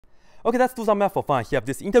Okay, let's do some math for fun. Here I have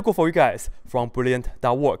this integral for you guys from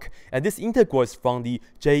brilliant.work. And this integral is from the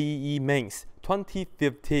JEE Mains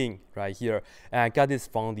 2015 right here. And I got this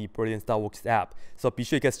from the brilliant.works app. So be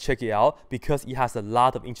sure you guys check it out because it has a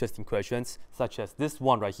lot of interesting questions such as this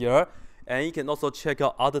one right here. And you can also check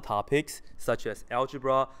out other topics such as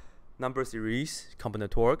algebra, number series,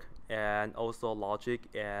 combinatoric, and also logic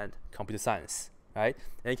and computer science, right?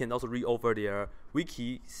 And you can also read over their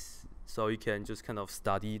wikis, so you can just kind of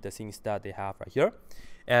study the things that they have right here.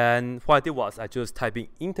 And what I did was I just typed in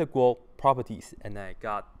integral properties and I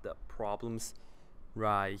got the problems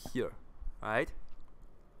right here, right?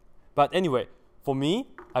 But anyway, for me,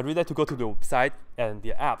 I really like to go to the website and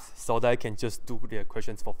the apps so that I can just do the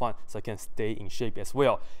questions for fun, so I can stay in shape as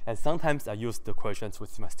well. And sometimes I use the questions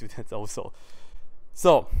with my students also.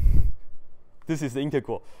 So this is the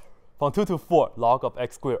integral from 2 to 4 log of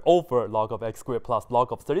x squared over log of x squared plus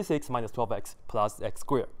log of 36 minus 12x plus x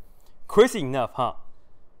squared. Crazy enough, huh?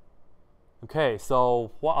 Okay,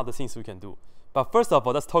 so what are the things we can do? But first of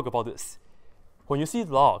all, let's talk about this. When you see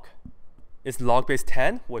log, is log base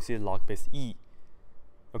 10 or is it log base e?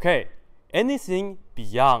 Okay, anything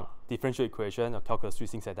beyond differential equation or calculus 3,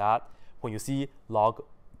 things like that, when you see log,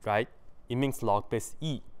 right, it means log base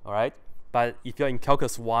e, all right? But if you're in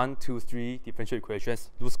calculus 1, 2, 3 differential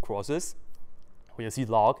equations, loose crosses, when you see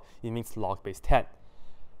log, it means log base 10.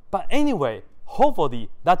 But anyway, hopefully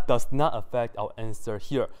that does not affect our answer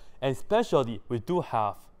here. And especially, we do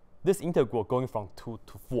have this integral going from 2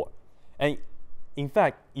 to 4. And in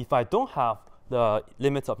fact, if I don't have the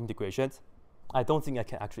limits of integrations, I don't think I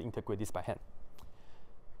can actually integrate this by hand.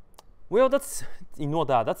 Well, let's ignore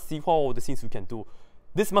that. Let's see what all the things we can do.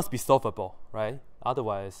 This must be solvable, right?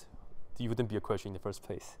 Otherwise, it wouldn't be a question in the first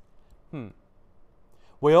place.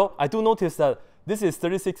 Well, I do notice that this is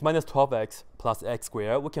 36 minus 12x plus x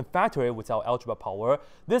squared. We can factor it with our algebra power.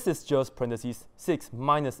 This is just parentheses 6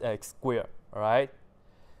 minus x squared, all right?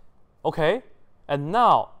 Okay, and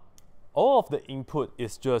now all of the input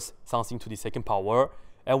is just something to the second power.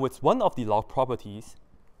 And with one of the log properties,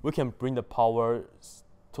 we can bring the powers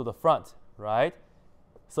to the front, right?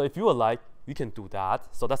 So if you would like, you can do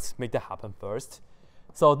that. So let's make that happen first.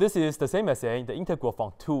 So this is the same as saying the integral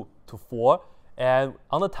from 2 to 4. And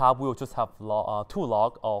on the top, we will just have 2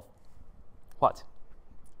 log of what?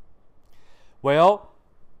 Well,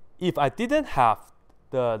 if I didn't have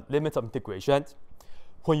the limits of integration,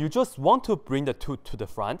 when you just want to bring the 2 to the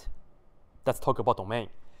front, let's talk about domain.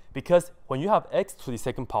 Because when you have x to the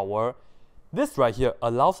second power, this right here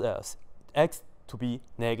allows us x to be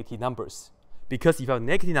negative numbers. Because if you have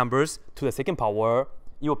negative numbers to the second power,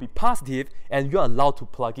 it will be positive, and you're allowed to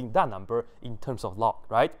plug in that number in terms of log,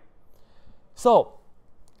 right? So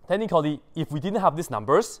technically, if we didn't have these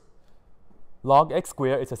numbers, log x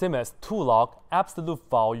squared is the same as 2 log absolute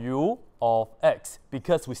value of x,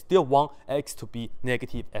 because we still want x to be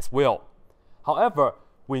negative as well. However,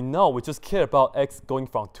 we know we just care about x going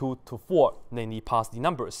from 2 to 4, namely positive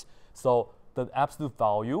numbers. So the absolute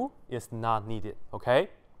value is not needed, okay?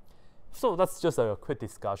 So that's just a quick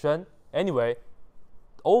discussion. Anyway,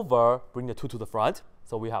 over, bring the 2 to the front.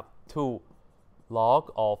 So we have 2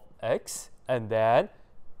 log of x, and then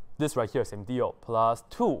this right here, same deal, plus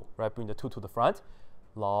 2, right? Bring the 2 to the front,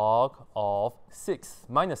 log of 6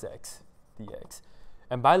 minus x dx.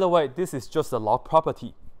 And by the way, this is just a log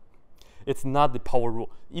property. It's not the power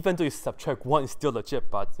rule. Even though you subtract 1, it's still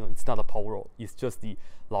legit, but it's not a power rule. It's just the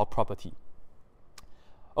log property.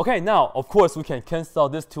 Okay, now, of course, we can cancel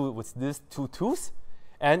this 2 with these 2 2's.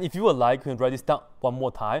 And if you would like, you can write this down one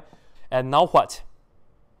more time. And now what?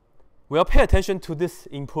 Well, pay attention to this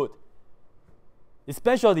input.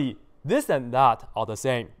 Especially this and that are the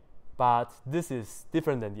same, but this is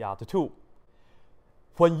different than the other two.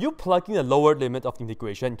 When you plug in the lower limit of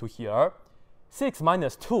integration into here, 6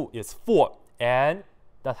 minus 2 is 4, and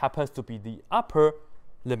that happens to be the upper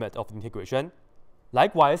limit of integration.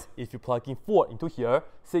 Likewise, if you plug in 4 into here,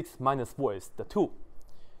 6 minus 4 is the 2.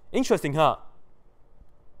 Interesting, huh?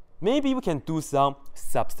 Maybe we can do some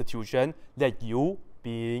substitution, let u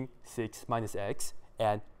being 6 minus x,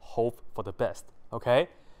 and hope for the best, okay?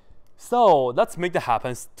 So let's make that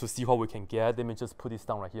happen to see what we can get. Let me just put this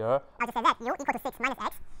down right here. I'll just say that u equal to 6 minus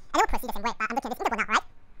x, and it will proceed the same way, but I'm looking at this integral now, right?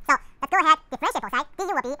 So let's go ahead, differentiate both sides. Du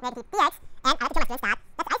will be negative dx, and I have to tell my students that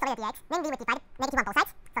let's isolate the dx, namely we divide negative on both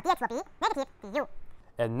sides, so dx will be negative du.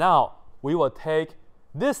 And now we will take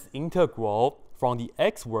this integral from the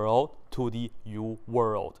x world to the u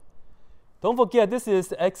world. Don't forget, this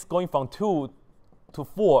is x going from 2 to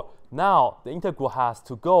 4. Now the integral has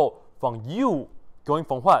to go from u going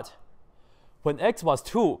from what? When x was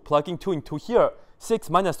 2, plugging 2 into here,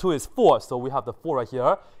 6 minus 2 is 4, so we have the 4 right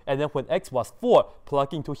here. And then when x was 4,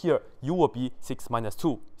 plug into here, u will be 6 minus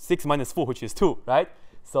 2. 6 minus 4, which is 2, right?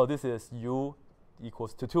 So this is u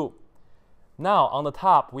equals to 2. Now, on the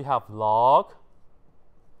top, we have log,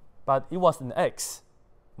 but it was an x.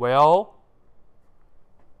 Well,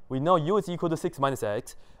 we know u is equal to 6 minus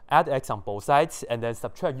x. Add x on both sides, and then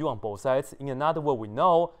subtract u on both sides. In another word, we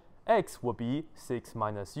know x will be 6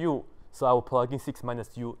 minus u. So I will plug in 6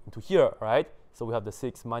 minus u into here, right? So we have the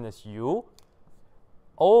 6 minus u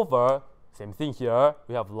over, same thing here,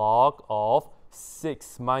 we have log of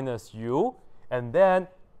 6 minus u, and then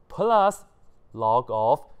plus log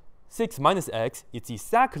of 6 minus x. It's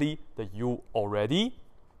exactly the u already.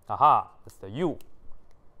 Aha, that's the u.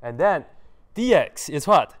 And then dx is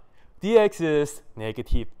what? Dx is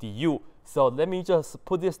negative du. So let me just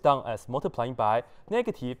put this down as multiplying by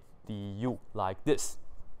negative du like this.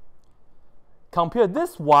 Compare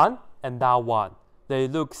this one and that one. They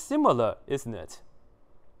look similar, isn't it?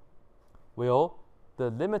 Well, the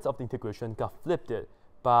limits of the integration got flipped,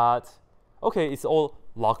 but okay, it's all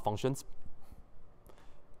log functions.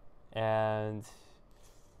 And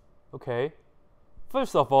okay,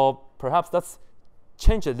 first of all, perhaps let's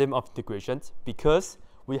change the limit of integrations because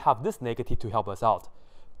we have this negative to help us out.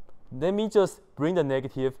 Let me just bring the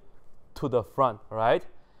negative to the front, right?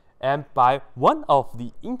 And by one of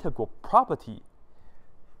the integral property,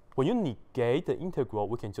 when you negate the integral,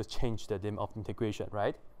 we can just change the limit of integration,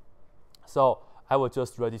 right? So I will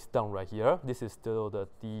just write this down right here. This is still the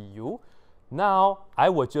du. Now I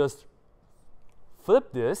will just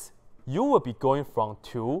flip this. U will be going from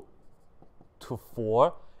 2 to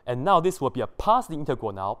 4, and now this will be a positive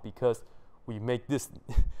integral now because we make this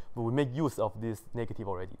we make use of this negative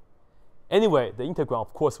already. Anyway, the integral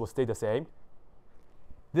of course will stay the same.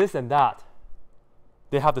 This and that,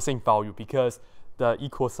 they have the same value because the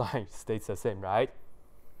equal sign stays the same, right?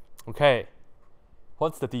 Okay,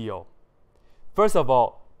 what's the deal? First of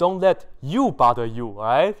all, don't let u bother you,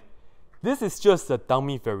 right? This is just a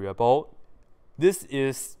dummy variable. This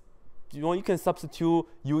is, you can substitute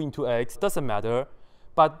u into x, doesn't matter,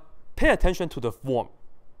 but pay attention to the form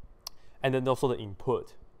and then also the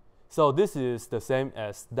input. So this is the same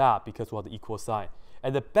as that because we have the equal sign.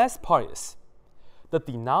 And the best part is the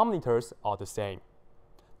denominators are the same.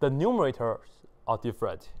 The numerators are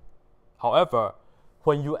different. However,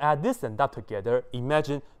 when you add this and that together,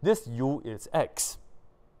 imagine this u is x.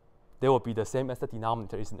 They will be the same as the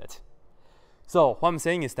denominator, isn't it? So what I'm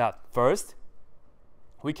saying is that first,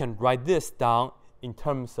 we can write this down in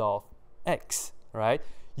terms of x, right?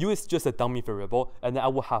 U is just a dummy variable, and then I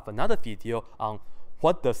will have another video on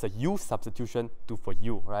what does the u substitution do for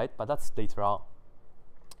u, right? But that's later on.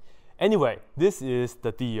 Anyway, this is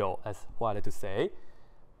the deal, as what I like to say.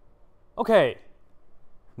 Okay,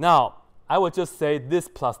 now I will just say this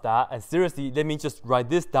plus that, and seriously, let me just write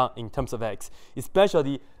this down in terms of x,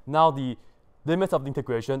 especially now the limits of the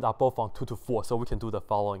integration are both from 2 to 4, so we can do the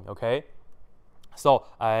following, okay? So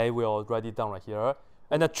I will write it down right here.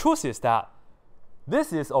 And the truth is that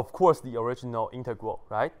this is, of course, the original integral,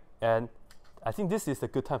 right? And I think this is a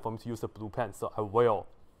good time for me to use the blue pen, so I will.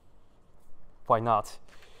 Why not?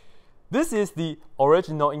 This is the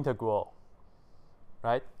original integral,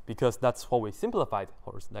 right? Because that's what we simplified,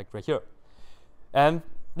 or like right here. And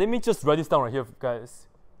let me just write this down right here, guys.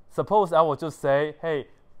 Suppose I will just say, hey,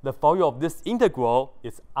 the value of this integral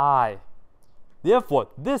is I. Therefore,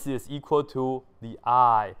 this is equal to the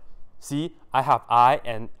I. See, I have I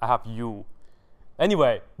and I have u.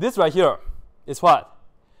 Anyway, this right here is what?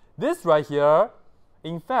 This right here,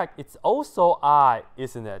 in fact, it's also I,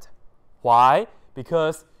 isn't it? Why?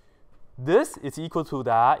 Because this is equal to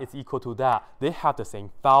that, it's equal to that. They have the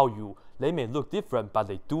same value. They may look different, but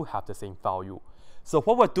they do have the same value. So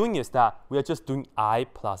what we're doing is that we are just doing I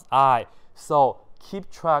plus I. So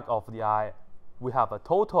keep track of the I. We have a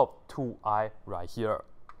total of 2i right here,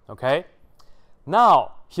 okay?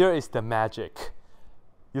 Now, here is the magic.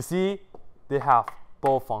 You see, they have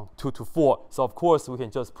both from 2 to 4. So of course, we can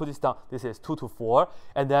just put this down. This is 2 to 4.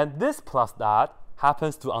 And then this plus that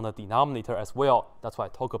happens to on the denominator as well. That's why I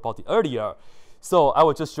talked about it earlier. So I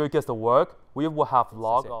will just show you guys the work. We will have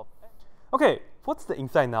log of. Okay, what's the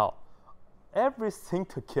inside now? Everything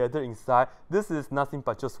together inside, this is nothing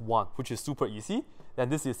but just 1, which is super easy.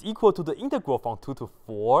 And this is equal to the integral from 2 to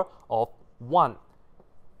 4 of 1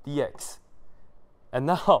 dx. And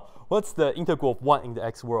now, what's the integral of 1 in the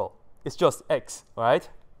x world? It's just x, right?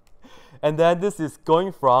 And then this is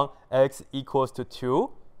going from x equals to 2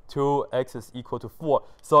 to x is equal to 4.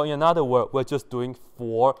 So in another word, we're just doing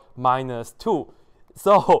 4 minus 2.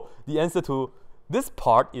 So the answer to this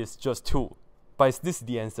part is just 2. But is this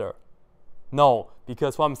the answer? No,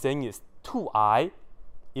 because what I'm saying is 2i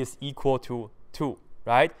is equal to 2,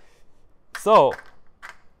 right? So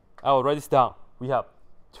I will write this down. We have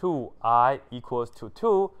 2i equals to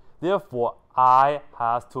 2. Therefore, I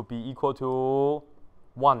has to be equal to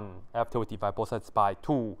 1 after we divide both sides by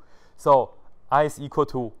 2. So I is equal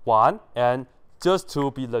to 1. And just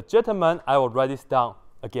to be legitimate, I will write this down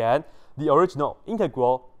again. The original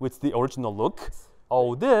integral with the original look.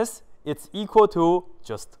 All this, it's equal to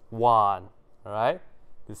just 1. All right?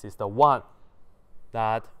 This is the 1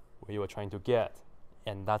 that we were trying to get.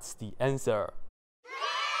 And that's the answer.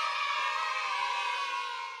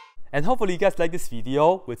 And hopefully you guys like this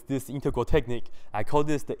video with this integral technique. I call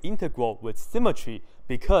this the integral with symmetry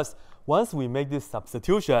because once we make this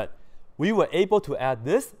substitution, we were able to add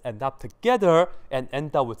this and that together and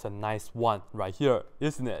end up with a nice 1 right here,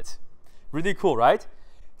 isn't it? Really cool, right?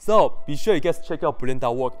 So be sure you guys check out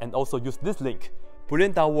Brilliant.work and also use this link,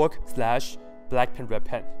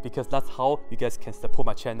 brilliant.work/blackpenredpen, because that's how you guys can support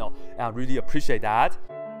my channel. And I really appreciate that.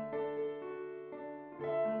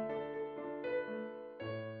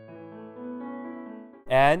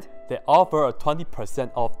 And they offer a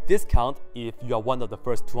 20% off discount if you are one of the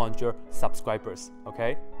first 200 subscribers,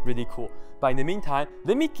 okay? Really cool. But in the meantime,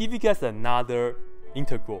 let me give you guys another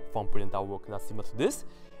integral from Brilliant.work that's similar to this.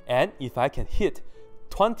 And if I can hit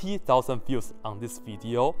 20,000 views on this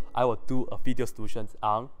video, I will do a video solution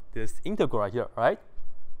on this integral right here, all right?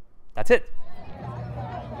 That's it.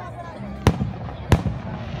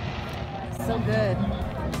 So good.